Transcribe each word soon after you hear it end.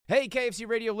Hey, KFC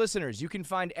Radio listeners, you can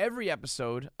find every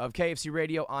episode of KFC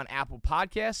Radio on Apple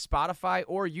Podcasts, Spotify,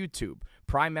 or YouTube.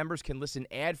 Prime members can listen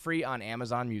ad-free on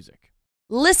Amazon Music.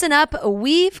 Listen up,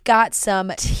 we've got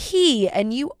some tea,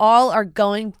 and you all are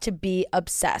going to be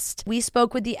obsessed. We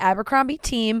spoke with the Abercrombie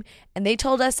team, and they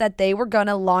told us that they were going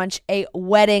to launch a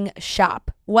wedding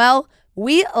shop. Well,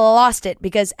 we lost it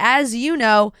because, as you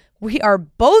know, we are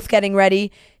both getting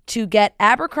ready to get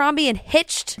Abercrombie and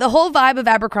hitched. The whole vibe of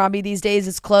Abercrombie these days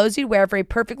is clothes you'd wear for a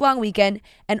perfect long weekend,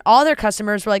 and all their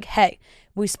customers were like, hey,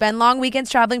 we spend long weekends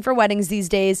traveling for weddings these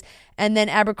days. And then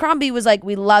Abercrombie was like,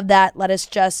 we love that. Let us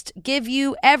just give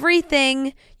you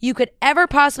everything you could ever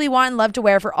possibly want and love to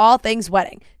wear for all things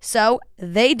wedding. So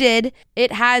they did.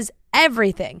 It has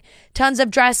everything. Tons of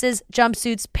dresses,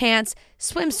 jumpsuits, pants,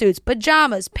 swimsuits,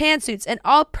 pajamas, pantsuits, and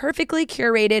all perfectly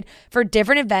curated for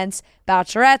different events,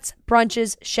 bachelorettes,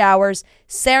 brunches, showers,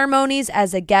 ceremonies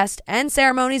as a guest and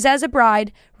ceremonies as a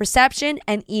bride, reception,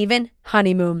 and even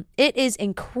honeymoon. It is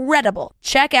incredible.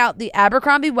 Check out the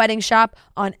Abercrombie Wedding Shop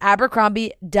on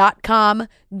Abercrombie.com.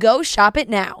 Go shop it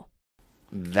now.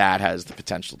 That has the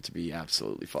potential to be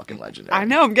absolutely fucking legendary. I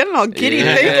know, I'm getting all giddy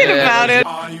thinking about it.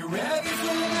 Are you ready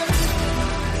for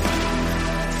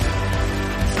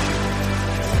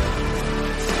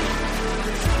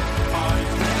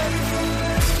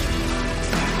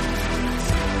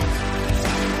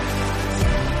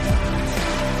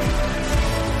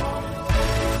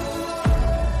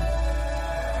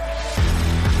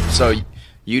So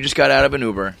you just got out of an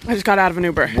Uber. I just got out of an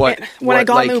Uber. When I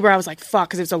got in the Uber, I was like, fuck,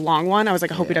 because it's a long one. I was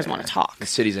like, I hope he doesn't want to talk. The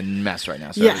city's a mess right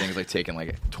now, so Yeah. everything's like taking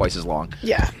like twice as long.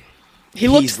 Yeah. He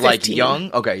looked He's 15. like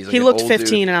young. Okay, he's like he an looked old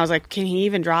 15, dude. and I was like, can he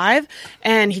even drive?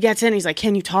 And he gets in, he's like,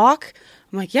 can you talk?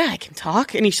 I'm like, yeah, I can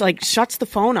talk. And he like shuts the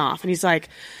phone off, and he's like,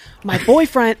 my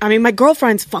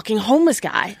girlfriend's fucking homeless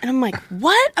guy. And I'm like,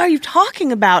 what are you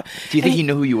talking about? Do you think he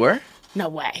knew who you were? No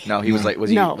way. No, he was like, was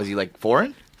he like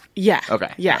foreign? Yeah.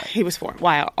 Okay. Yeah, Right. he was foreign.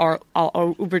 Why? Are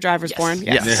all Uber drivers foreign?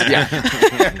 Yes. Yeah.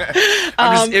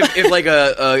 I'm just, if like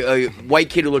a white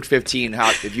kid who looked 15,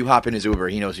 if you hop in his Uber,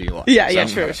 he knows who you are. Yeah,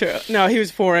 So- true. No, he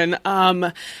was foreign.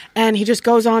 And he just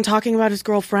goes on talking about his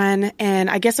girlfriend, and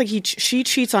I guess like she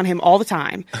cheats on him all the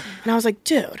time. And I was like,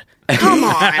 dude, come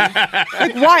on.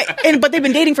 Like, why? But they've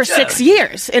been dating for 6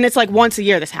 years, and it's like once a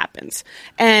year this happens.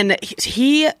 And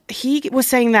he was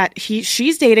saying that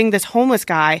she's dating this homeless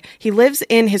guy. He lives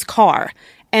in his car.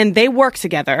 And they work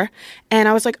together, and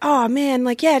I was like, "Oh man,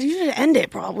 like yeah, you should end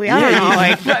it probably. I don't know,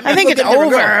 like I think it's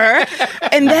over."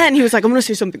 And then he was like, "I'm gonna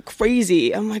say something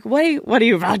crazy." I'm like, "What are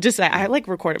you about to say?" I like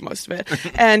recorded most of it,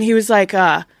 and he was like,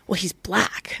 "Well, he's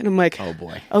black," and I'm like, Oh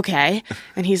boy, okay.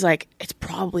 And he's like, "It's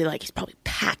probably like he's probably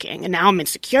packing," and now I'm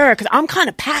insecure because I'm kind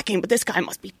of packing, but this guy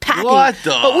must be packing. What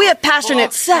the But we have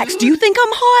passionate sex. Do you think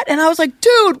I'm hot? And I was like,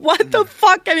 "Dude, what the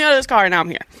fuck? Get me out of this car!" And now I'm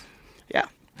here. Yeah,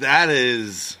 that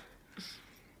is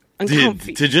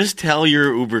uncomfy. to just tell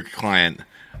your Uber client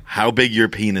how big your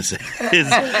penis is.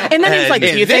 And then he was like,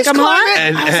 "Do you think I'm hot?"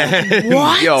 I was like,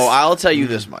 "What?" Yo, I'll tell you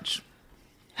this much: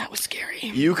 That was scary.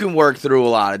 you can work through a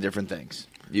lot of different things.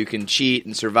 You can cheat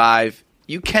and survive.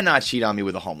 You cannot cheat on me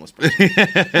with a homeless person.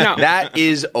 No. That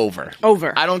is over.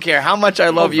 Over. I don't care how much I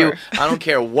love you. Over. I don't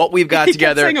care what we've got He kept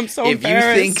together. saying I'm so if you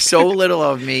embarrassed. think so little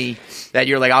of me that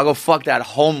you're like, I'll go fuck that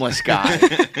homeless guy.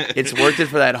 It's worth it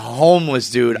for that homeless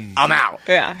dude. I'm out.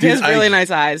 Yeah, he has Dude, really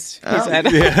nice eyes, he said.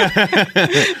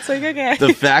 It's like, okay.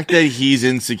 The fact that he's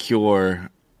insecure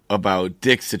about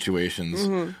dick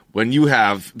situations when you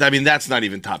have, I mean, that's not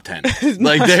even top 10.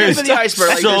 Like, there's Tip of the iceberg.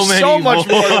 Like, so there's many so much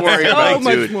more to worry So about,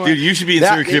 much dude. more. Dude, you should be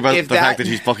That- insecure about if the that- fact that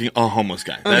he's fucking a homeless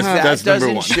guy. That's That number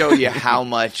doesn't one. show you how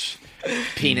much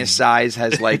penis size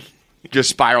has like just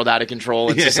spiraled out of control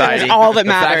in society. That's all that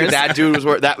The fact matters. that dude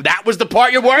was that was the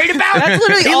part you're worried about. That's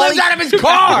literally he all lives he- out of his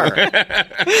car.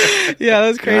 Yeah, that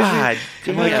was crazy. God,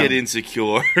 I might get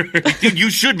insecure. Dude, you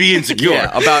should be insecure. Yeah,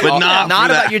 about but all- not not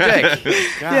for about that. your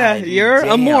dick. God, Yeah, you're a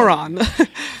damn. moron.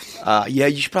 Yeah,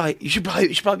 you should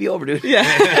probably be over, dude. Yeah.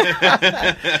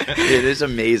 It is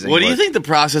amazing. What do you but- think the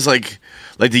process like?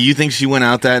 Like, do you think she went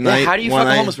out that night? How do you one fuck a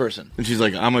night, homeless person? And she's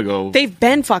like, I'm gonna go. They've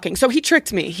been fucking. So he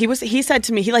tricked me. He said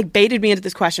to me, he like baited me into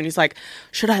this question. He's like,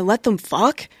 should I let them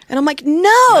fuck? And I'm like,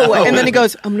 no. And then he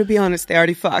goes, I'm going to be honest, they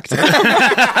already fucked. Dude,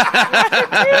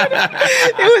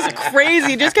 it was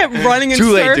crazy. He just kept running in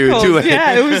Too late, circles. dude, too late.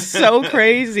 Yeah, it was so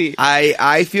crazy.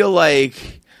 I feel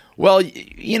like, well,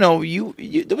 you know, you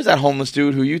there was that homeless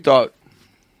dude who you thought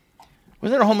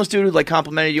Wasn't there a homeless dude who like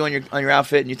complimented you on your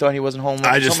outfit and you thought he wasn't homeless?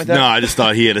 Or something like that? I just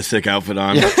thought he had a sick outfit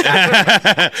on. So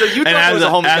you thought it was a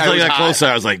homeless guy as I who was got hot. closer,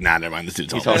 I was like, nah, never mind. This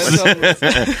dude's homeless. homeless.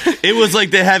 It was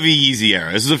like the heavy Yeezy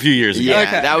era. This was a few years ago.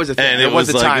 Yeah, that was a thing. And There it was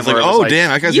a like, time it's like, where it was oh like, damn,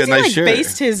 that guy's got a Yeezy nice like shirt.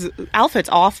 based his outfits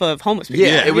off of homeless people.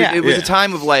 Yeah, it was Yeah. a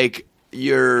time of like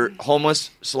you're homeless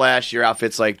 / your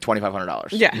outfit's like $2,500.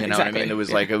 Yeah, you know what I exactly. mean. It was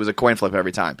Yeah. like it was a coin flip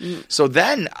every time. So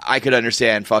then I could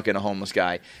understand fucking a homeless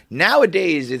guy.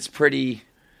 Nowadays it's pretty.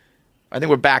 I think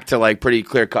we're back to like pretty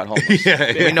clear cut homeless.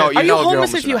 We know, Are you know if you're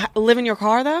homeless if or you not. live in your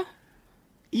car though?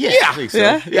 Yeah, I think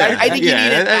so. Yeah? I think you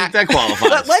need an that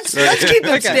qualifies. Let's keep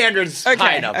the standards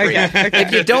high enough. Okay.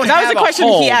 If you don't That was have a question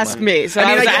home, he asked me, so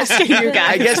I was asking you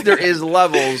guys. I guess there is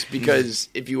levels because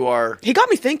if you are, He got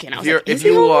me thinking. I was like, if is he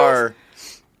you homeless?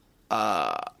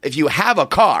 are, if you have a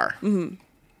car,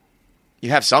 you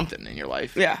have something in your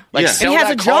life. Yeah. like Yeah. sell And he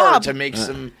has that a car job. to make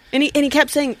some. And he kept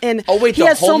saying, and Oh wait, he the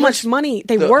has so homeless- much money.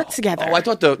 They the- work together. Oh, I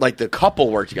thought the couple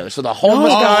work together. So the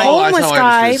homeless No, the guy. homeless that's how I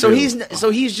guy- understood it,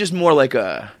 So he's just more like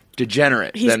a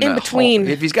degenerate. He's than in a between.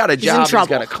 If he's got a He's in job, he's got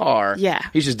trouble. a car. Yeah.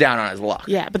 he's just down on his luck.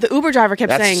 Yeah, but the Uber driver kept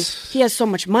That's- saying he has so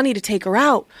much money to take her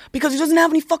out because he doesn't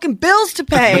have any fucking bills to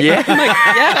pay. Yeah. I'm like,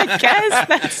 yeah, I guess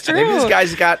that's true. Maybe this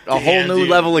guy's got a whole new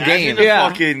level of game. A Yeah.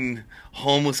 fucking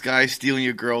homeless guy stealing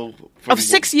your girl from Of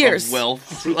 6 years. of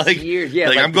wealth. Like, Years, yeah.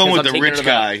 like I'm going because with the taking her rich to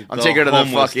guy. I'm taking her to the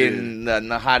homeless fucking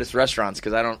the hottest restaurants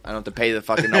because I don't have to pay the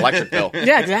fucking electric bill.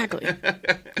 Yeah, exactly.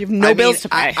 You have no I bills mean, to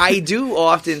pay. I do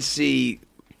often see,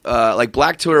 like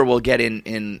Black Twitter will get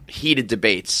in heated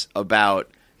debates about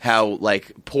how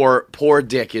like poor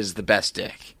dick is the best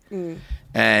dick,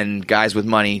 and guys with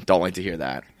money don't like to hear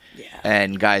that. Yeah.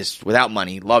 And guys without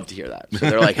money love to hear that. So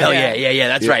they're like, hell yeah,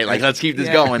 that's right. Like, let's keep this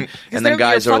going. And then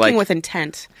guys you're are fucking like, with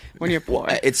intent when you're poor.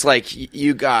 it's like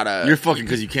you gotta. You're fucking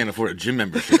because you can't afford a gym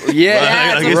membership.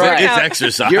 Yeah, Like, that's right. it's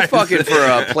exercise. You're fucking for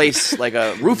a place like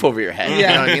a roof over your head. You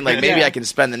Yeah. know what I mean? Like maybe Yeah. I can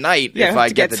spend the night Yeah, if I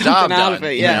to get get the job something out done. of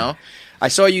it, You yeah. know. I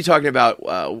saw you talking about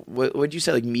what would you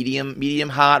say, like medium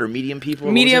hot or medium people?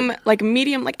 What was it?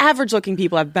 medium, like average looking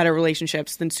people have better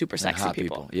relationships than super sexy hot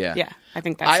people. people, yeah. Yeah. I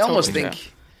think that's I almost totally think.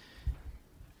 true.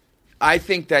 I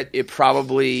think that it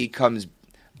probably comes.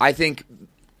 I think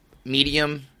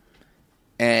medium,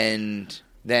 and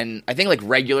then I think like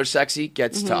regular sexy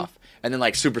gets tough, and then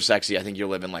like super sexy. I think you're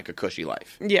living like a cushy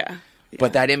life. Yeah.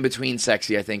 But that in between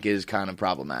sexy, I think, is kind of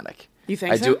problematic. You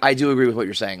think I so? do. I do agree with what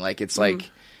you're saying. Like it's like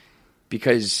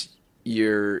because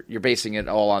you're basing it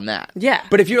all on that. Yeah.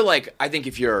 But if you're like, I think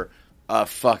if you're a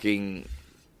fucking,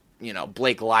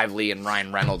 Blake Lively and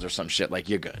Ryan Reynolds or some shit, like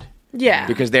you're good. Yeah.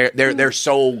 Because they're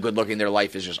so good looking. Their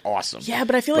life is just awesome. Yeah,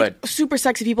 but I feel like super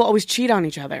sexy people always cheat on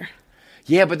each other.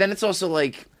 Yeah, but then it's also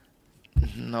like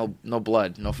no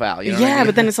blood, no foul. You know what I Yeah, mean?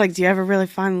 but then it's like, do you ever really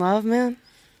find love, man?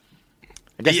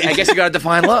 I guess you got to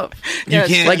define love. You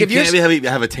can't. Like, You if you're- can't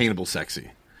have attainable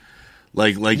sexy.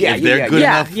 Like Yeah, if they're yeah, good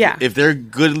yeah. enough, Yeah. if they're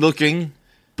good looking,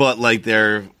 but like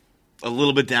they're a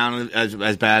little bit down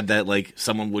as bad that like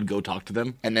someone would go talk to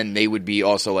them. And then they would be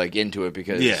also like into it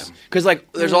because Yeah.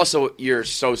 like there's also you're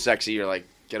so sexy you're like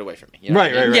get away from me. You know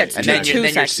Right, what I mean? right, right. Yeah, it's And too then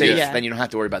you're sexy, safe. yeah. Then you don't have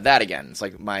to worry about that again. It's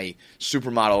like my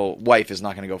supermodel wife is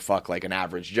not going to go fuck like an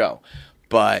average Joe.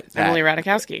 But Emily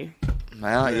Ratajkowski.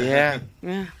 well, yeah.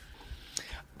 Yeah.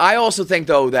 I also think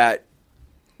though that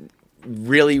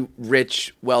really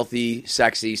rich, wealthy,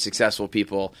 sexy, successful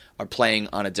people are playing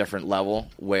on a different level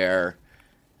where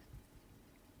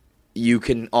you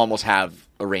can almost have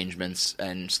arrangements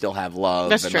and still have love.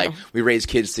 That's and true. like we raise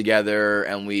kids together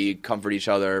and we comfort each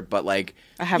other, but like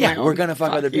I have my we're own gonna fuck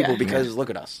fuck, other people yeah. because look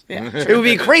at us. Yeah. It would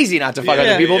be crazy not to fuck Yeah.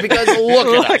 other people because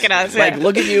look at us. yeah. Like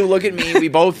look at you, look at me. We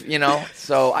both,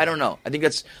 So I don't know. I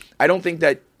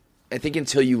think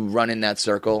until you run in that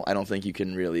circle, I don't think you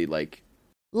can really like.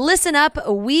 Listen up,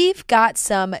 we've got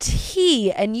some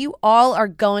tea and you all are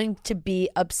going to be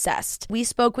obsessed. We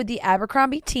spoke with the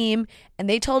Abercrombie team and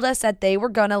they told us that they were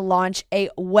going to launch a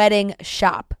wedding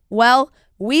shop. Well,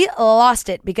 we lost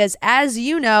it because as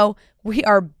you know, we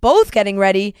are both getting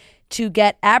ready to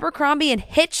get Abercrombie and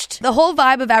hitched. The whole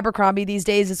vibe of Abercrombie these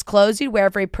days is clothes you'd wear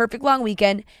for a perfect long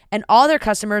weekend, and all their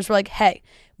customers were like, hey,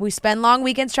 we spend long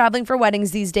weekends traveling for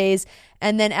weddings these days.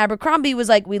 And then Abercrombie was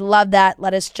like, we love that.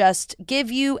 Let us just give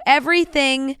you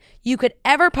everything you could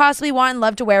ever possibly want and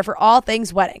love to wear for all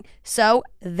things wedding. So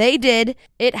they did.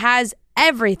 It has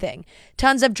everything.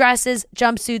 Tons of dresses,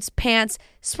 jumpsuits, pants,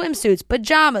 swimsuits,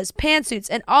 pajamas, pantsuits,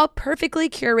 and all perfectly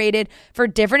curated for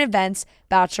different events,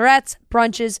 bachelorettes,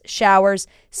 brunches, showers,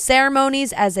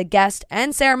 ceremonies as a guest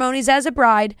and ceremonies as a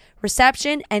bride,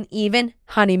 reception, and even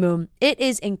honeymoon. It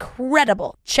is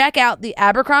incredible. Check out the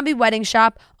Abercrombie Wedding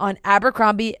Shop on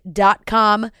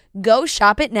Abercrombie.com. Go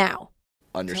shop it now.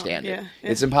 Understand Yeah, it. yeah.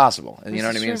 It's impossible. And you know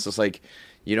what I is mean? true. It's just like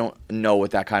you don't know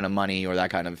what that kind of money or that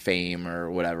kind of fame or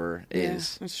whatever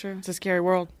is. That's true. It's a scary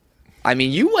world. I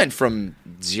mean, you went from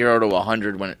 0 to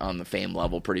 100 when on the fame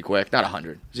level pretty quick. Not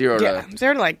 100. 0 Yeah. to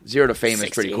They're like 0 to fame is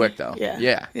 60. pretty quick though.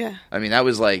 Yeah. I mean, that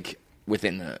was like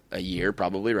within a year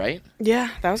probably, right? Yeah,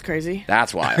 that was crazy.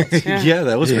 That's wild. Yeah,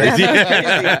 that was crazy.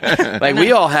 Like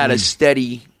we all had a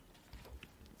steady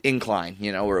incline,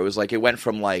 you know, where it was like it went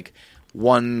from like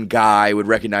one guy would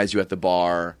recognize you at the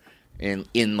bar in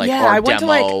like Yeah, our I went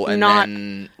demo to like and not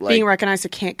then like being recognized. I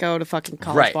can't go to fucking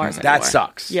college right. bars That anymore.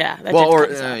 sucks. Yeah. That well, did or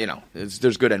kinda suck. you know,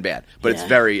 there's good and bad, but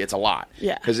Yeah. it's a lot.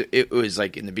 Yeah. because it was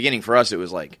like in the beginning for us, it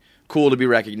was like cool to be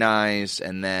recognized,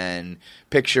 and then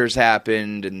pictures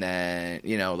happened, and then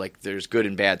you know, like there's good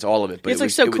and bad to all of it. But It's it like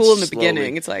was, so it would cool in the slowly-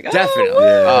 beginning. It's like, oh, definitely. woo.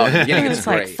 Oh, in the beginning And it's it's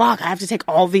like, great. fuck, I have to take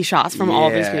all these shots from all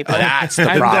these Yeah. people. That's the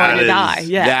I'm problem. going to die.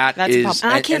 Yeah, that's the is, problem.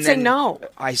 And I can't say then no.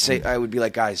 I would be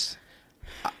like, guys,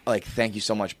 like, thank you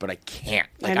so much, but I can't.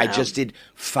 Like, I know. just did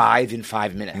 5 in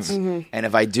 5 minutes, and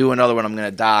if I do another one, I'm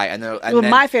gonna die. And then, Well,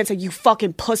 my fans say, you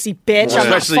fucking pussy bitch. I'm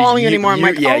not especially following you you- anymore. I'm you-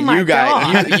 like, yeah, oh my you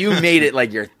guys, God. you made it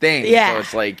like your thing. Yeah. so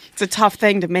it's like It's a tough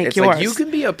thing to make it's yours. like you can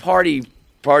be a party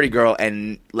girl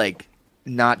and like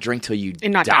not drink till you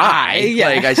And not die. die, yeah.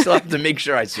 Like I still have to make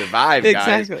sure I survive,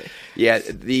 guys. Exactly. Yeah,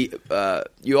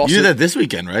 you also You did that this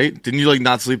weekend, right? Didn't you like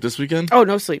not sleep this weekend? Oh,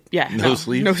 no sleep. Yeah. No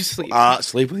sleep? No sleep.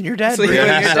 sleep when you're dead. sleep bro.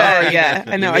 when you're Sorry. dead. Yeah.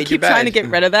 I know. You I made keep your trying to bed. get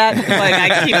rid of that.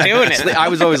 Like, I keep doing it. I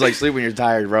was always like, sleep when you're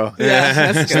tired, bro. Yeah,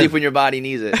 that's good. Sleep when your body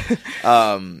needs it.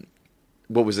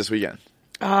 What was this weekend?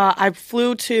 I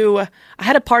flew to. I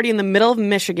had a party in the middle of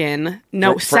Michigan.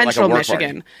 No, For like a central work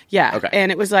Michigan. party? Yeah, Okay.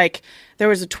 and it was like there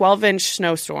was a 12-inch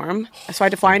snowstorm, so I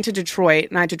had to fly into Detroit,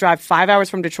 and I had to drive 5 hours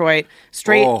from Detroit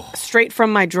straight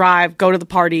from my drive, go to the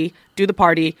party, do the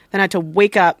party. Then I had to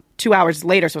wake up 2 hours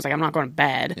later, so I was like, I'm not going to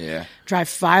bed. Yeah. Drive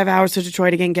 5 hours to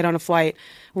Detroit again, get on a flight.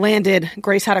 Landed.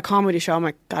 Grace had a comedy show. I'm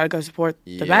like, gotta go support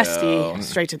the Yo. bestie.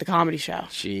 Straight to the comedy show.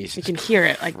 Jesus You can hear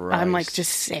it. Like I'm like Christ.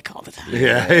 just sick all the time.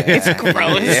 Yeah. It's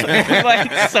gross.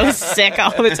 Like so sick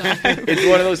all the time. It's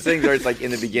one of those things where it's like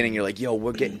in the beginning you're like, yo,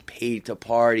 we're getting paid to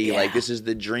party. Yeah. Like this is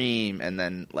the dream. And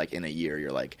then like in a year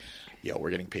you're like, yo,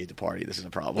 we're getting paid to party. This is a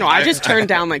problem. No, I just turned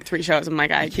down like 3 shows. I'm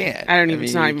like, I can't. I don't even. mean,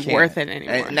 It's not you even can't. worth it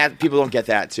anymore. And that people don't get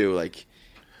that too.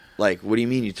 Like, what do you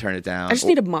mean you turn it down? I just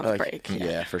need a month Like, break.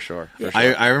 Yeah, for sure. For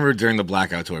sure. I remember during the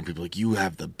blackout tour, people were like, you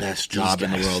have the best job in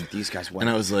the guys- world. these guys went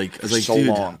and I was like, so dude,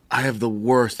 long. I have the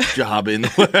worst job in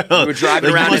the world. were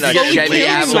driving Like, around you in must a be getting Chevy paid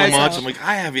so Avalanche. much. I'm like,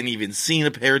 I haven't even seen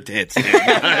a pair of tits. You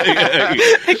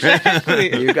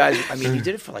guys, I mean, you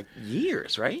did it for like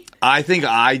years, right? I think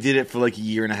I did it for like a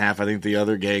year and a half. I think the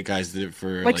other gay guys did it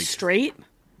for like straight.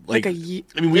 Like a year.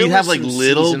 I mean, There we'd have was like some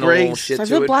little seasonal breaks. shit So to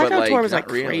the it, but, blackout tour was not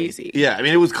like really. crazy. Yeah, I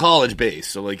mean, it was college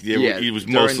based, so like it was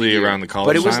during mostly the year. around the college.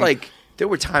 But it was time. like there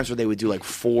were times where they would do like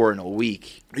 4 in a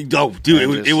week. oh, dude,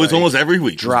 And it was just, almost every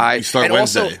week. Drive. You start and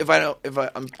Wednesday. also,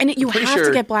 I'm And you pretty have sure,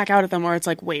 to get black out at them, or it's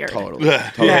like weird. totally. Yeah.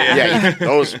 Totally. Yeah.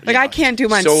 Those Like I can't do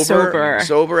mine sober.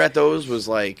 Sober at those was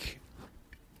like,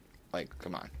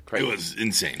 come on, it crazy. was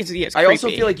insane. It's I also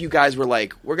creepy. feel like you guys were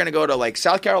like, we're gonna go to like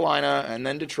South Carolina and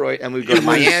then Detroit, and we go to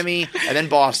Miami and then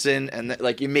Boston, and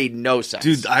like it made no sense,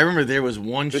 Dude, I remember there was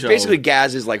one It was show. basically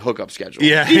Gaz's like hookup schedule.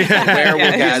 yeah. Where will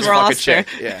Yeah, Gaz his fuck a roster. chick?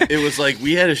 Yeah. It was like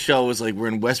we had a show. It was like we're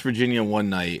in West Virginia one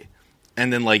night,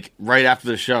 and then like right after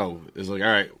the show, it was like, all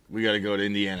right, we got to go to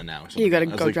Indiana now. or something You got to like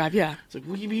that. I go was like, drive. Yeah. It's like,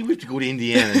 what do you mean we have to go to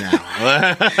Indiana now?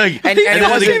 Like, And it then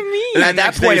wasn't. the- mean? and At the that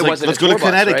next day point, it's it like, wasn't. let's a go to tour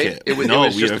bus, right? Connecticut. It was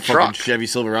we just had a a fucking truck. Chevy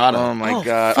Silverado. Oh my Oh,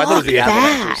 god! I thought it was the fuck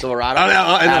Avalanche. that. Silverado. Oh, no,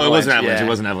 I know, it wasn't Avalanche. yeah. It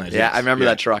wasn't Avalanche, Yeah, yes. I remember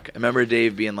Yeah. that truck. I remember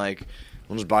Dave being like,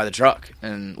 "We'll just buy the truck,"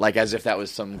 and like as if that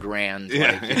was some grand.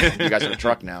 Like, you guys have a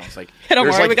truck now. It's like Don't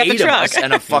there's worry, like we got the 8 of truck. us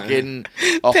and a fucking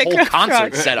whole Pickup concert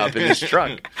truck. set up in this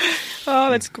truck.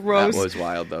 Oh, that's gross. That was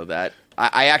wild though. That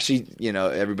I actually,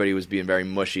 everybody was being very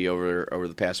mushy over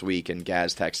the past week, and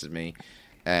Gaz texted me,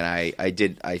 and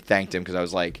I thanked him because I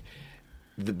was like,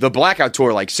 the blackout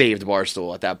tour like saved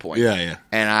Barstool at that point. Yeah.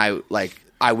 And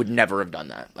I would never have done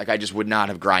that. Like I just would not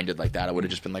have grinded like that. I would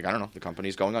have just been like, I don't know, the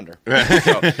company's going under.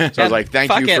 So I was like,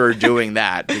 thank Fuck you it. for doing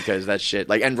that, because that shit,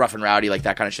 like, and rough and rowdy, like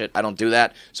that kind of shit. I don't do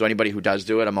that. So anybody who does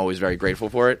do it, I'm always very grateful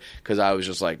for it, because I was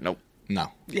just like, nope.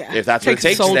 No. Yeah. If that's what it Take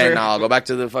takes, soldier. then I'll go back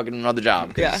to the fucking another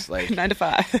job. Yeah. 'Cause, like, 9 to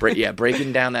 5.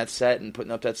 breaking down that set and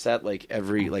putting up that set like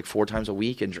every 4 times a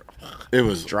week and It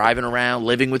was. driving around,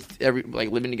 living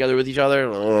together with each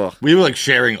other. Ugh. We were like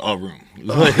sharing a room.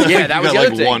 Yeah, that was You the got,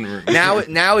 other thing. one room.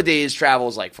 Nowadays, travel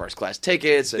is like first class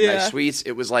tickets and Yeah. nice suites.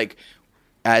 It was like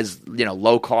as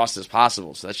low cost as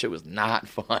possible. So that shit was not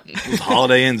fun.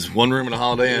 Holiday Inns, one room in a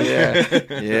Holiday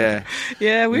Inn. Yeah.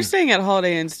 Yeah, we were staying at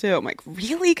Holiday Inns too. I'm like,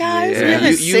 really, guys? Yeah. We have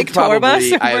this sick tour bus.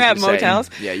 We're I was at gonna say, motels.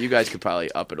 yeah, you guys could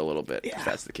probably up it a little bit if Yeah.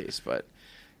 that's the case. But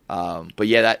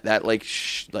yeah, that like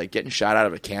getting shot out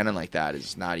of a cannon like that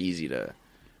is not easy to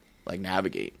like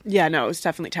navigate. Yeah, no, it was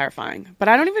definitely terrifying. But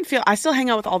I don't even feel. I still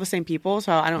hang out with all the same people,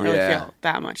 so I don't really Yeah. feel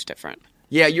that much different.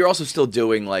 Yeah, you're also still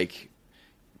doing like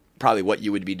probably what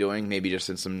you would be doing, maybe just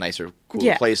in some nicer, cooler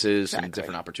Yeah, places and exactly.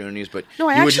 different opportunities. But No,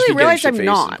 I you would just actually be getting realized I'm shit-faced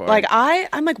not. and Like partying.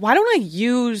 I'm like, why don't I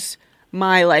use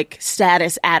my like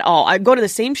status at all? I go to the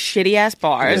same shitty ass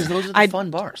bars. Those are the fun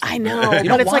bars. I know, You but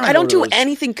don't it's like wanna I don't go do to those.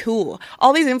 anything cool.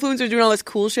 All these influencers doing all this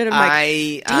cool shit. I'm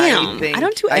like, damn, I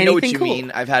don't do anything I know what you cool.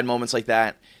 mean. I've had moments like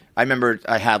that. I remember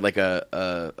I had like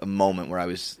a moment where I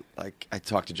was like, I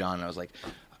talked to John and I was like,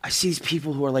 I see these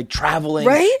people who are like traveling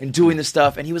Right? and doing this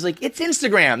stuff, and he was like, it's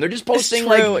Instagram. They're just posting true,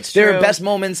 like it's their true. best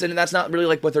moments, and that's not really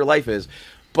like what their life is.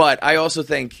 But I also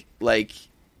think like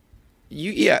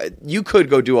you could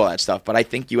go do all that stuff, but I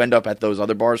think you end up at those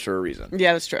other bars for a reason.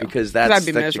 Yeah, that's true. Because I'd that's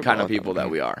be the miserable kind of at them. people that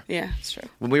we are. Yeah, that's true.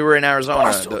 When we were in Arizona,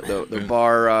 Barstool, the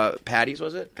bar Patty's,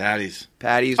 was it? Patties.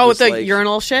 Patty's. Oh, was with the like,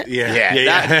 urinal shit.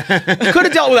 Yeah, could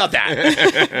have dealt without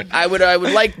that. I would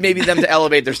like maybe them to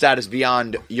elevate their status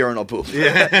beyond urinal poop.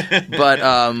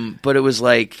 But it was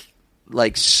like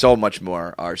so much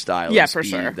more our style. Yeah, and for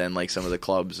speed sure. Than like some of the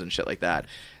clubs and shit like that.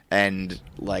 And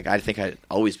like I think I'd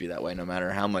always be that way, no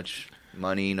matter how much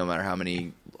money, no matter how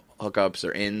many hookups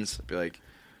or ins. I'd be like,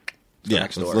 Yeah,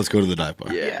 next door. let's go to the dive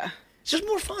bar. Yeah. It's just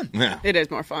more fun. Yeah. It is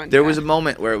more fun. There yeah. was a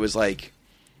moment where it was like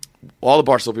all the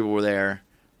Barstool people were there,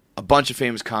 a bunch of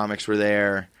famous comics were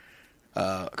there,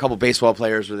 a couple baseball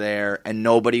players were there, and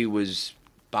nobody was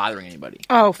bothering anybody.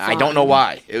 Oh, I don't know fun.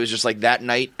 why. It was just like that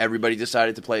night, everybody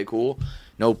decided to play it cool.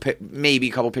 No, maybe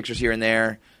a couple pictures here and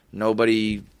there.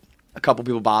 Nobody, a couple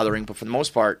people bothering, but for the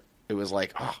most part, it was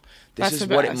like, oh, this That's is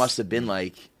the what it best. must have been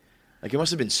like. Like it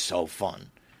must have been so fun.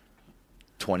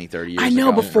 20, 30 years I know,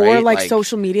 ago, before right? like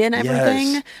social media and everything,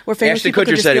 Yes. where famous Ashton people Kutcher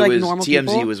could just said be it like was normal TMZ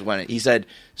people. was when he said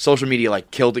social media like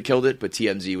killed it, but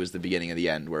TMZ was the beginning of the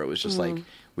end, where it was just like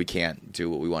we can't do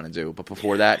what we want to do. But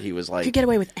before that, he was like could get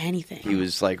away with anything. he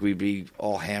was like we'd be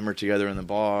all hammered together in the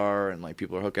bar, and like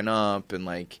people are hooking up, and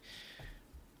like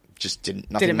just nothing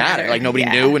Didn't mattered. matter. Like nobody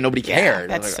Yeah. knew and nobody Yeah,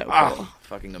 cared. I that's was like, so cool. oh,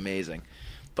 fucking amazing.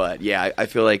 But yeah, I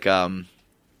feel like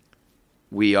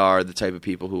we are the type of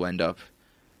people who end up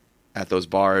at those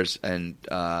bars, and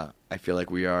I feel like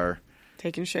we are.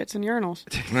 Taking shits in urinals.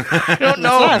 I don't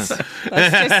know.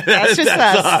 That's just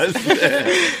us.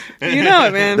 You know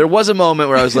it, man. There was a moment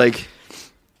where I was like,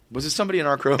 was it somebody in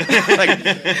our crew? Like,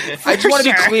 I just want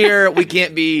to be sure. clear, we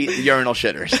can't be urinal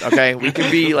shitters, okay? We can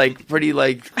be like pretty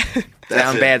like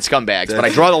down bad scumbags, but I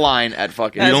draw the line at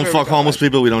fucking. We That's don't where we fuck draw homeless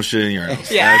people. We don't shit in urinals.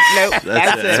 Yeah, nope.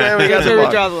 That's it. where we got That's the where we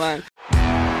bar. draw the line.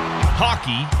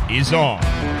 Hockey is on.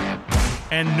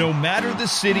 And no matter the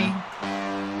city,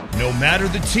 no matter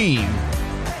the team,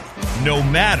 no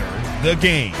matter the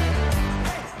game,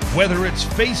 whether it's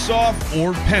face-off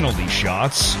or penalty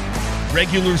shots,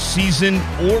 regular season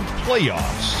or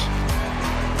playoffs,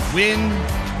 win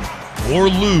or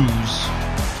lose,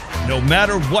 no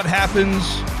matter what happens,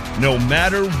 no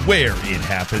matter where it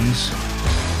happens,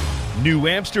 New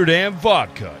Amsterdam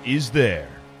Vodka is there.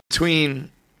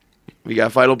 Between, we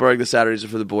got Feidelberg, the Saturdays are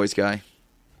for the boys guy.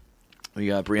 We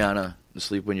got Brianna, the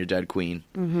Sleep When You're Dead queen.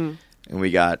 Mm-hmm. And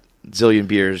we got Zillion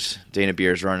Beers, Dana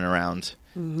Beers running around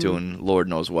doing Lord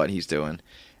knows what he's doing.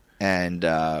 And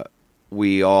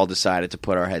we all decided to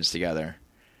put our heads together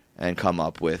and come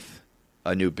up with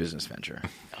a new business venture.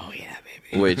 Oh yeah,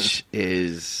 baby. Which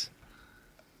is,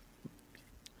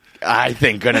 I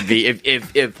think, going to be,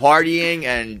 if partying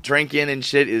and drinking and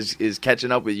shit is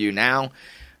catching up with you now,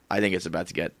 I think it's about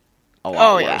to get a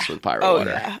lot worse with Pirate Water.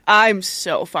 Yeah. I'm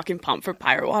so fucking pumped for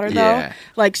Pirate Water, though. Yeah.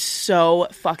 Like, so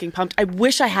fucking pumped. I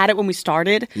wish I had it when we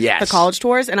started Yes. the college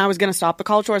tours, and I was going to stop the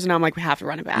college tours, and now I'm like, we have to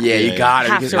run it back. Yeah, you got it.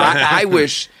 Have Because to run it back. I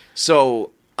wish so.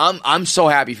 I'm so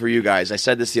happy for you guys. I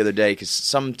said this the other day because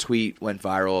some tweet went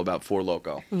viral about Four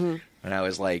Loko, and I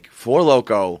was like, Four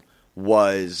Loko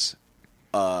was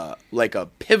like a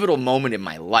pivotal moment in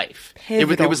my life. It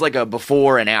Pivotal. was like a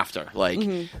before and after. Like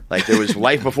there was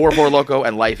life before Four Loko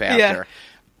and life after, Yeah.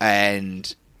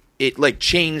 and it like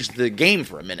changed the game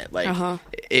for a minute. Like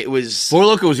it was Four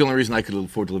Loko was the only reason I could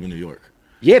afford to live in New York.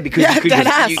 Yeah, because Yeah, you could dead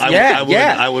just, ass.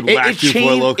 I would whack you Four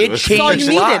Loko. It That's all changed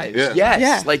you needed. lives. Yeah. Yes.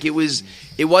 Yeah. Like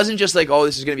it wasn't just like, oh,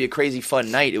 this is going to be a crazy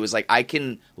fun night. It was like, I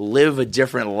can live a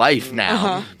different life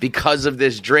now because of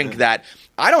this drink that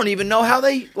I don't even know how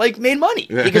they like made money,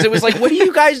 because it was like, what are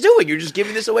you guys doing? You're just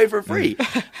giving this away for free.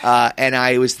 And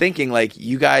I was thinking, like,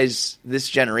 you guys, this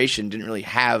generation didn't really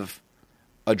have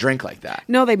a drink like that.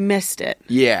 No, they missed it.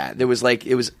 Yeah, there was like,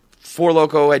 it was Four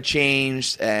Loko had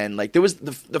changed, and like there was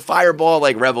the Fireball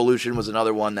like Revolution was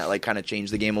another one that like kind of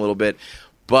changed the game a little bit,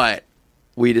 but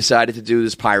we decided to do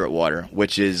this Pirate Water,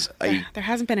 which is There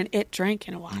hasn't been an it drink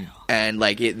in a while. and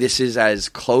like this is as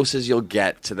close as you'll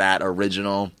get to that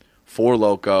original Four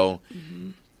Loko.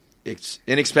 It's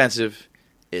inexpensive.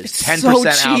 It's 10% so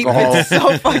cheap. alcohol. It's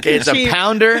so fucking It's cheap. a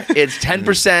pounder. It's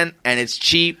 10%, and it's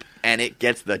cheap, and it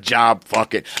gets the job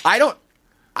fucking. I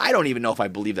don't even know if I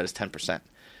believe that it's 10%.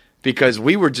 Because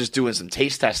we were just doing some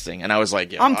taste testing, and I was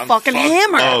like, I'm fucking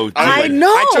hammered. Oh, dude. I know.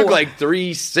 I took like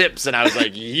 3 sips, and I was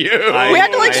like, we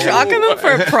had to like shock him for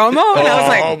a promo, and I was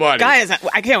like, buddy. guys,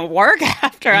 I can't work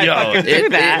after I fucking do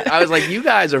that. I was like, you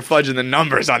guys are fudging the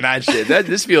numbers on that shit.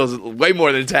 This feels way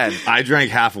more than 10. I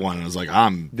drank half one and I was like,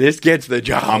 This gets the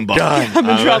job I'm bummed. done. I'm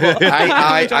in trouble.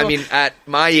 I mean, at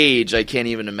my age, I can't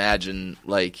even imagine,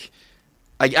 like,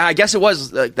 I guess it was,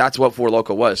 that's what Four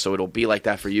Loko was, so it'll be like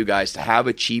that for you guys to have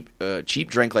a cheap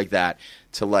drink like that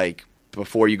to, like,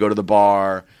 before you go to the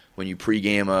bar, when you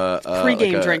pregame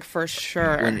Pre-game like drink for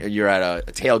sure. when you're at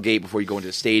a tailgate before you go into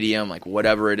the stadium, like,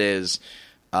 whatever it is,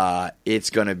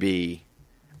 it's going to be,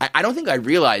 I don't think I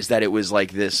realized that it was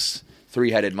like this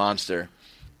three-headed monster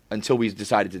until we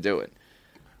decided to do it.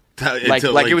 Like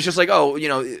it was just like, oh, you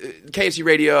know, KFC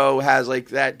Radio has like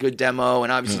that good demo,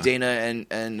 and obviously Dana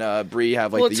and Bree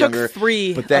have like Well, the it took younger.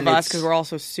 3 but then of us it's- because we're all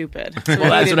so stupid. So well,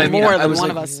 that's we what I needed mean. more I than was one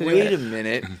like, of us to do wait it. a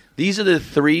minute, these are the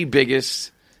 3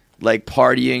 biggest like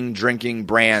partying, drinking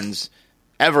brands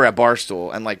ever at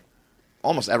Barstool, and like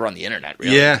almost ever on the internet.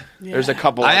 Really. Yeah. There's a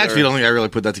couple. I other- actually don't think I really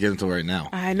put that together until right now.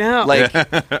 I know. like.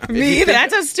 Me either.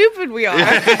 That's how stupid we are.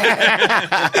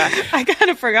 I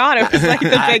kind of forgot it was like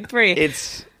the big 3.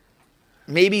 It's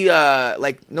maybe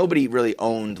like nobody really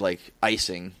owned like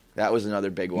icing. That was another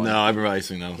big one. No, I remember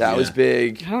icing though. That was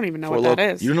big. I don't even know Four what that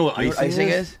Loko- is. You don't know what You know what icing, icing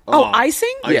is? Oh,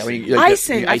 icing? Yeah, when you, like,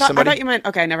 Icing. you I ice thought somebody. you meant.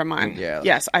 Okay, never mind. Yeah.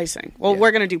 Yes, icing. Well,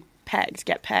 we're gonna do pegs.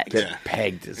 Get pegged. Get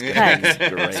pegged is good.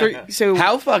 Pegged. Great. So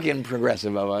How fucking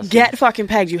progressive of us. get fucking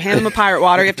pegged. You hand them a pirate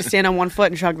water. You have to stand on one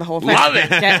foot and chug the whole thing. Love it.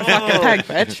 Get fucking pegged,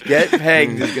 bitch. Get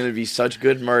pegged is going to be such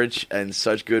good merch and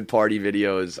such good party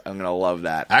videos. I'm going to love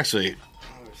that. Actually,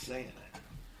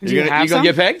 Do you have you gonna some?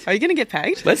 get pegged? Are you gonna get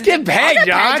pegged? Let's get pegged,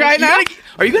 John. pegged right You now?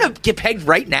 Are you going to get pegged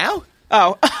right now?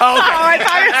 Oh. I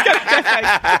thought you were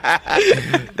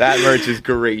gonna get pegged. That merch is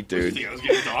great, dude. I was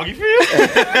getting doggy for you.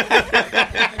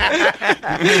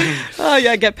 Oh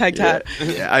yeah, get pegged hat.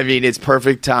 Yeah, I mean, it's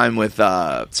perfect time with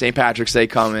St. Patrick's Day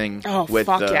coming. Oh with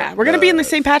fuck yeah, we're gonna be in the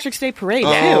St. Patrick's Day parade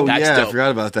Yeah, too. that's yeah, dope. I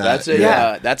forgot about that. That's a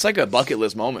Yeah. that's like a bucket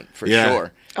list moment for Yeah.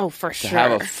 sure. Oh, for To sure.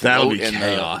 have a That'll float be in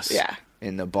chaos. Yeah.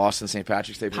 in the Boston St.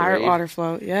 Patrick's Day Pirate parade. water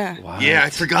float. Yeah. Wow. Yeah,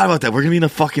 I forgot about that. We're gonna be in a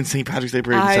fucking St. Patrick's Day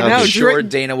parade. in I South know. I'm Beach. sure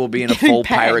Dana will be in a Getting full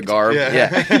pegged. pirate garb.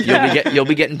 Yeah. Yeah, you'll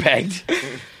be getting pegged.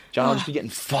 John will just be getting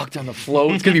fucked on the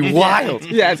float. It's gonna be wild.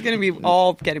 Yeah, it's gonna be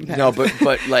all getting pegged. No, but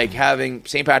like having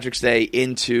St. Patrick's Day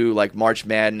into like March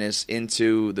Madness,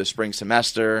 into the spring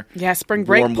semester. Yeah, spring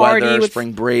break warm party weather, with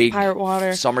spring break, pirate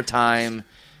water. summertime,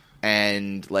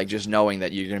 and like just knowing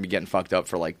that you're gonna be getting fucked up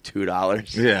for like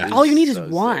 $2. Yeah. all you need is So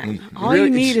one. sick. All Really, you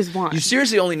need it's- is one. You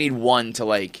seriously only need one to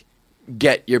like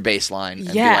get your baseline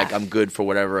and Yeah. be like, I'm good for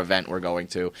whatever event we're going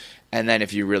to. And then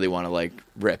if you really want to like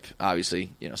rip,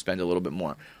 obviously, spend a little bit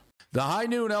more. The High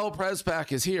Noon El Prez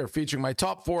Pack is here, featuring my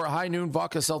top 4 High Noon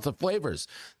Vodka Seltzer flavors.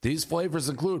 These flavors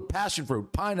include passion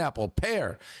fruit, pineapple,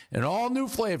 pear, and all new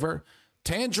flavor,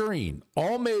 tangerine,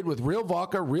 all made with real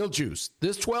vodka, real juice.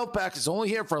 This 12-pack is only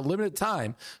here for a limited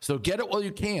time, so get it while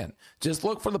you can. Just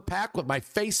look for the pack with my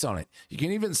face on it. You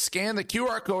can even scan the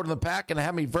QR code in the pack and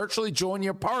have me virtually join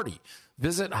your party.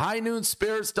 Visit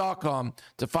highnoonspirits.com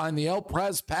to find the El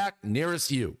Prez Pack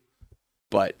nearest you.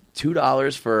 But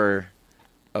 $2 for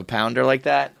a pounder like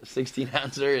that, 16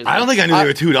 ouncer. Is I don't think I knew they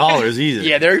were $2 either.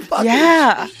 Yeah, they're fucking.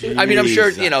 Yeah. I mean, I'm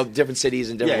sure Jesus. different cities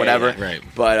and different Yeah, whatever. yeah, right.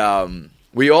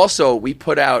 But we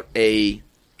put out in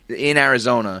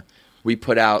Arizona. We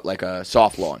put out like a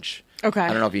soft launch. Okay. I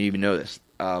don't know if you even know this.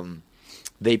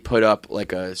 They put up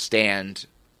like a stand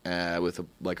with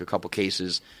a couple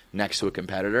cases next to a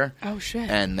competitor. Oh, shit.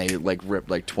 And they like ripped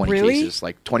like 20 Really? cases.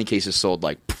 Like 20 cases sold.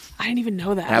 Like, I didn't even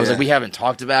know that. and I was like, we haven't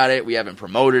talked about it. We haven't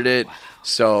promoted it.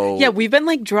 So yeah, we've been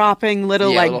like dropping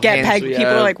little Yeah, like little get hints peg. we People are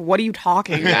have. like, "What are you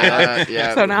talking about?"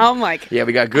 yeah. So now I'm like, Yeah,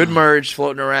 we got good merch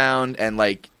floating around, and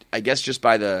like I guess just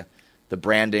by the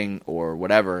branding or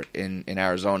whatever in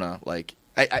Arizona, like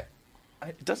I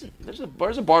it doesn't. There's a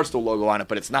Barstool logo on it,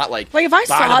 but it's not like if I buy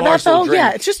saw the that Barstool though, drink.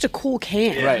 yeah, it's just a cool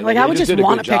can. Right, Like I they would just did a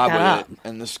want to good pick job that with up. it.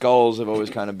 And the skulls have always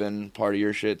kind of been part of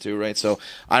your shit too, right? So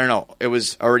I don't know. It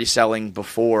was already selling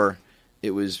before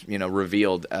it was,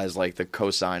 revealed as like the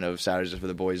cosign of Saturdays for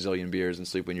the Boys, Zillion Beers, and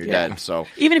Sleep When You're Yeah. Dead. So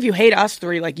Even if you hate us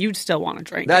three, like you'd still want to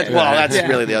drink. that's it. that's Yeah.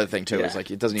 really the other thing too. Yeah. Is like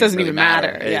it doesn't Doesn't really even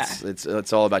matter,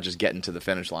 It's all about just getting to the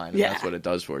finish line. And Yeah. that's what it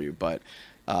does for you. But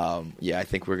I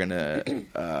think we're gonna.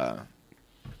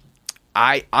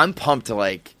 I'm pumped to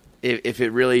like if it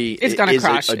really It's gonna is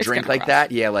crush. a It's drink gonna like crush.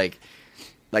 that. Yeah,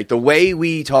 like the way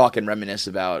we talk and reminisce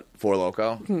about Four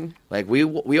Loko, like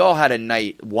we all had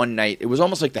one night. It was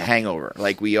almost like The Hangover.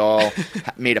 Like we all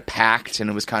made a pact, and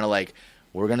it was kind of like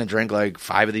we're gonna drink like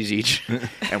 5 of these each,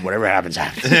 and whatever happens,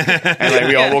 happens. And like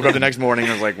we all woke up the next morning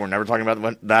and was like, we're never talking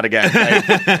about that again.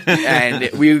 Like, and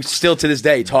we still to this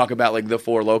day talk about like the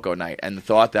Four Loko night and the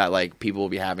thought that like people will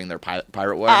be having their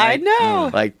pirate water. I night. know.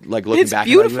 Like looking It's back,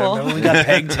 beautiful. Like, remember when we got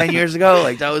pegged 10 years ago.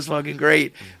 Like that was fucking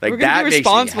great. Like We're gonna that be makes me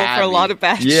responsible for a happy. lot of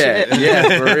bad Yeah, shit.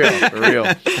 yeah, for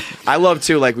real. I love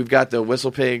too. Like we've got the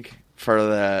Whistle Pig for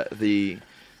the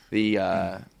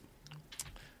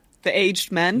The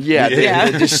aged men. yeah,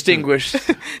 Yeah. the distinguished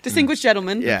Distinguished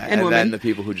gentlemen yeah, and then women. the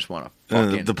people who just want to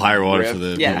fucking the pirate water rip. for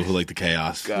the Yeah. people who like the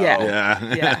chaos. Yeah.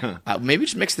 Yeah. Yeah. Maybe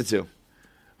just mix the two.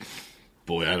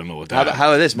 Boy, I don't know what How that. about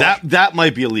how this? That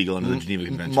might be illegal under the Geneva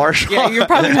Convention. Marshall Yeah, you're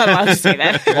probably not allowed to say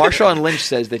that. Marshawn Lynch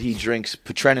says that he drinks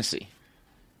Patrenacy.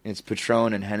 It's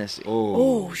Patron and Hennessy,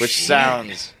 Oh, which shit.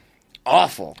 sounds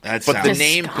awful. That but the sounds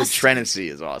name disgusting.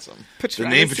 Patrenacy is awesome. the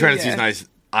name Patrenacy yeah. is nice.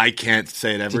 I can't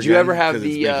say it ever. Did you again ever have 'cause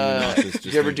it's the? making me nauseous Did just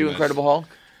you ever thinking do about it. Incredible Hulk?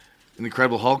 An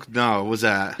Incredible Hulk? No, what was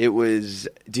that? It was.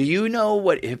 Do you know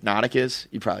what Hypnotic is?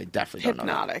 You probably definitely don't know.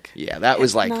 Hypnotic. That. Yeah, that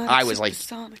was like Hypnotic I was like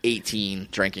Supersonic. 18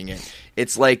 drinking it.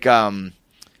 It's like a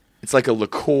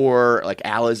liqueur, like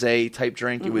Alizé type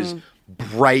drink. It was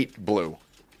bright blue,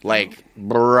 like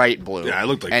bright blue. Yeah, I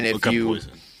looked like and a if cup of you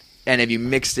poison. and if you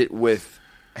mixed it with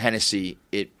Hennessy,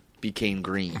 it became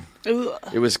green. Ugh.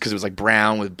 It was because it was like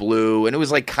brown with blue, and it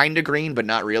was like kind of green, but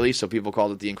not really. So people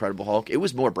called it the Incredible Hulk. It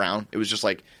was more brown. It was just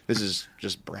like this is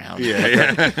just brown.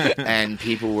 Yeah. And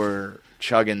people were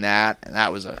chugging that, and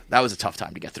that was a tough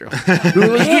time to get through.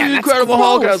 Man, Incredible that's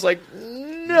Hulk. I gross. was like,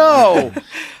 no.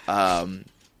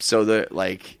 So the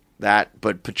like that,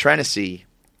 but Patrenacy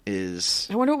is.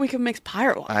 I wonder what we could mix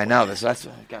pirate water. I know this. That's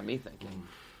what got me thinking.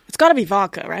 It's got to be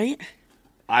vodka, right?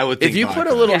 I would think If you put a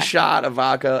vodka. little Yeah. shot of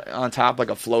vodka on top, like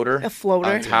a floater, A floater.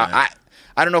 on top,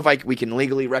 I don't know if we can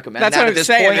legally recommend That's that what at I'm this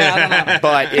saying. point. I don't know.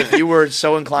 But if you were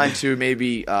so inclined to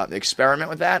maybe experiment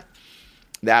with that,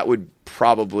 that would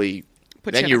probably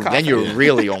Put you in a then you coffin.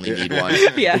 really only need one.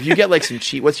 Yeah. If you get like some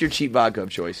cheap, what's your cheap vodka of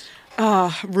choice?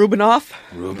 Rubinoff.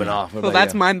 Rubinoff. Well,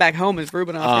 that's mine back home is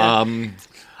Rubinoff.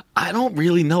 I don't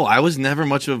really know. I was never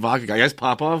much of a vodka guy. I guess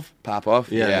Popov.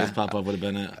 Popov. Yeah, I guess Popov would have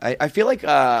been it. I feel like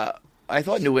I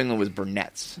thought New England was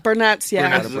Burnett's. Burnett's, yeah.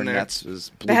 Out Burnett's of is in there. Burnett's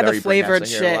was They had the blueberry flavored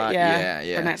Burnett's I hear a shit, lot. yeah.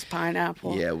 Yeah. Burnett's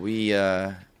pineapple. Yeah, we.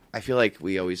 I feel like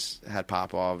we always had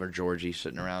Popov or Georgie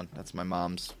sitting around. That's my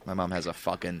mom's. My mom has a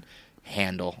fucking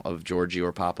handle of Georgie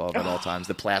or Popov at all times.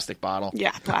 The plastic bottle.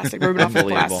 Yeah, plastic. Rubinoff is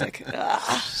Unbelievable. plastic.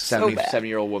 Ugh, so bad.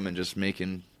 70-year-old woman just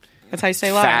making That's how you stay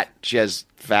alive. fat. She has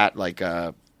fat like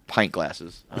pint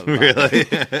glasses. Of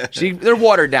vodka. Really? They're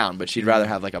watered down, but she'd rather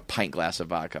have like a pint glass of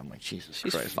vodka. I'm like, Jesus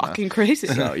She's Christ. fucking crazy.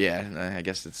 So yeah, I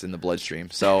guess it's in the bloodstream.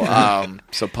 So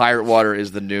so pirate water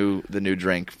is the new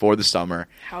drink for the summer.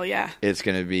 Hell yeah. It's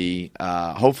going to be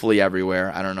hopefully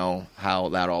everywhere. I don't know how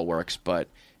that all works, but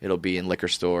it'll be in liquor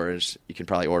stores. You can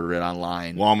probably order it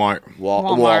online. Walmart.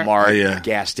 Walmart. Walmart, Yeah.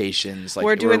 gas stations. Like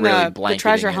We're doing really the blanketing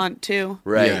treasure it. hunt too.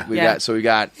 Right. Yeah. We Yeah.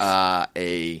 got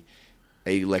a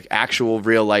like actual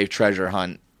real life treasure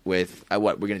hunt with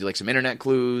we're gonna do like some internet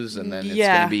clues, and then it's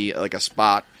Yeah. gonna be like a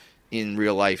spot in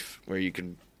real life where you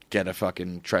can get a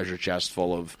fucking treasure chest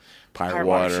full of pirate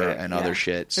water shit, and yeah. other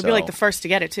shit. It'd be like the first to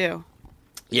get it too.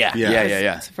 yeah.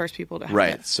 It's the first people to have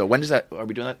Right. it. So when does that? Are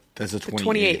we doing that? That's the The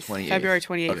 28th. 28th. February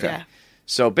 28th, Okay. yeah.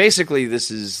 So basically,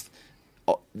 this is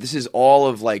all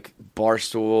of like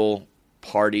Barstool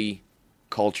party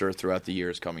culture throughout the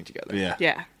years coming together. Yeah.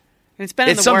 Yeah. It's been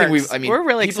in the something works. We're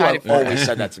really people excited have for it. always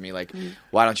said that to me. Like,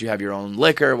 why don't you have your own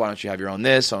liquor? Why don't you have your own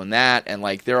this, own that? And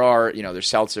like, there's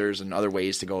seltzers and other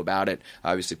ways to go about it.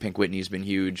 Obviously, Pink Whitney's been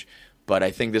huge, but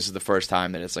I think this is the first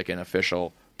time that it's like an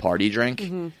official party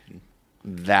drink.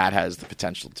 That has the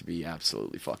potential to be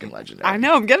absolutely fucking legendary. I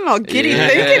know. I'm getting all giddy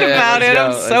thinking about it.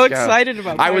 I'm so excited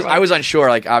about it. I was unsure.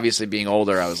 Like, obviously, being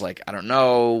older, I was like, I don't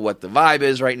know what the vibe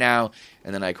is right now.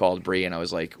 And then I called Bree and I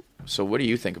was like, so what do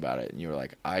you think about it? And you were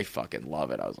like, I fucking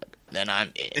love it. I was like, then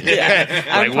I'm in.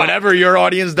 Like, whatever your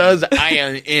audience does, I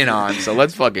am in on. So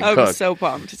let's fucking cook. I'm so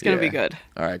pumped. It's going to be good.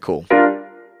 All right, cool.